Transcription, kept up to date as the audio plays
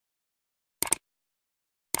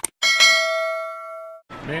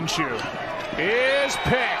Minshew is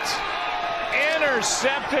picked.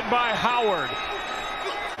 Intercepted by Howard.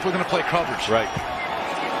 We're going to play coverage. Right.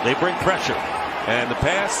 They bring pressure. And the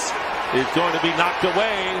pass is going to be knocked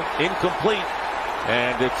away. Incomplete.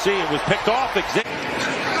 And it was picked off. Going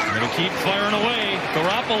to keep firing away.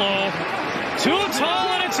 Garoppolo. Too tall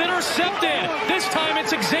and it's intercepted. This time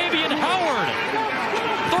it's Xaiven Howard.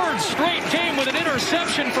 Third straight game with an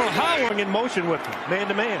interception for Howard. In motion with him,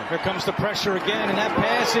 man-to-man. Here comes the pressure again, and that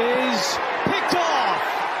pass is picked off.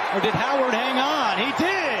 Or did Howard hang on? He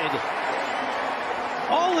did.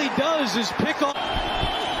 All he does is pick off.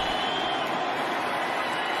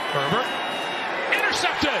 Herbert.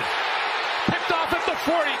 Intercepted. Picked off at the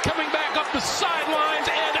 40. Coming back up the sidelines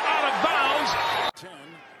and out of bounds. 10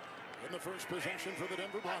 in the first possession for the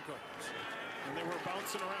Denver Broncos. And they were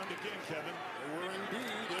bouncing around again, Kevin. They were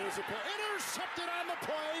indeed. There's a play. Intercepted on the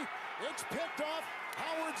play. It's picked off.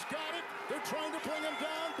 Howard's got it. They're trying to bring him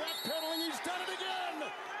down. Backpedaling. He's done it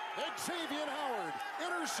again. Xaiven Howard.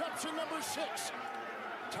 Interception number 6.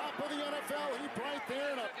 Top of the NFL. He right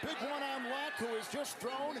there. And a big one on Locke, who has just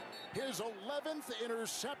thrown his 11th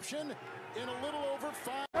interception in a little over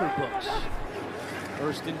 5.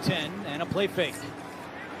 First and 10 and a play fake.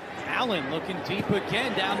 Allen looking deep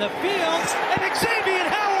again down the field, and Xaiven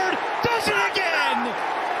Howard does it again!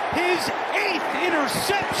 His 8th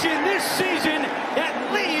interception this season that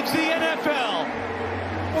leads the NFL.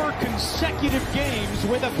 4 consecutive games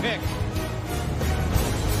with a pick.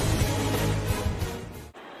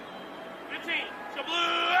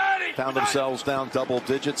 Found themselves down double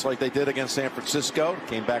digits like they did against San Francisco.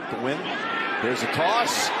 Came back to win. There's a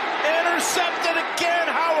toss. Intercepted again.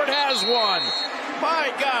 Howard has one.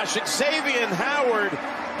 My gosh, Xaiven Howard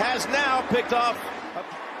has now picked off.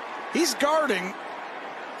 He's guarding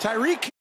Tyreek.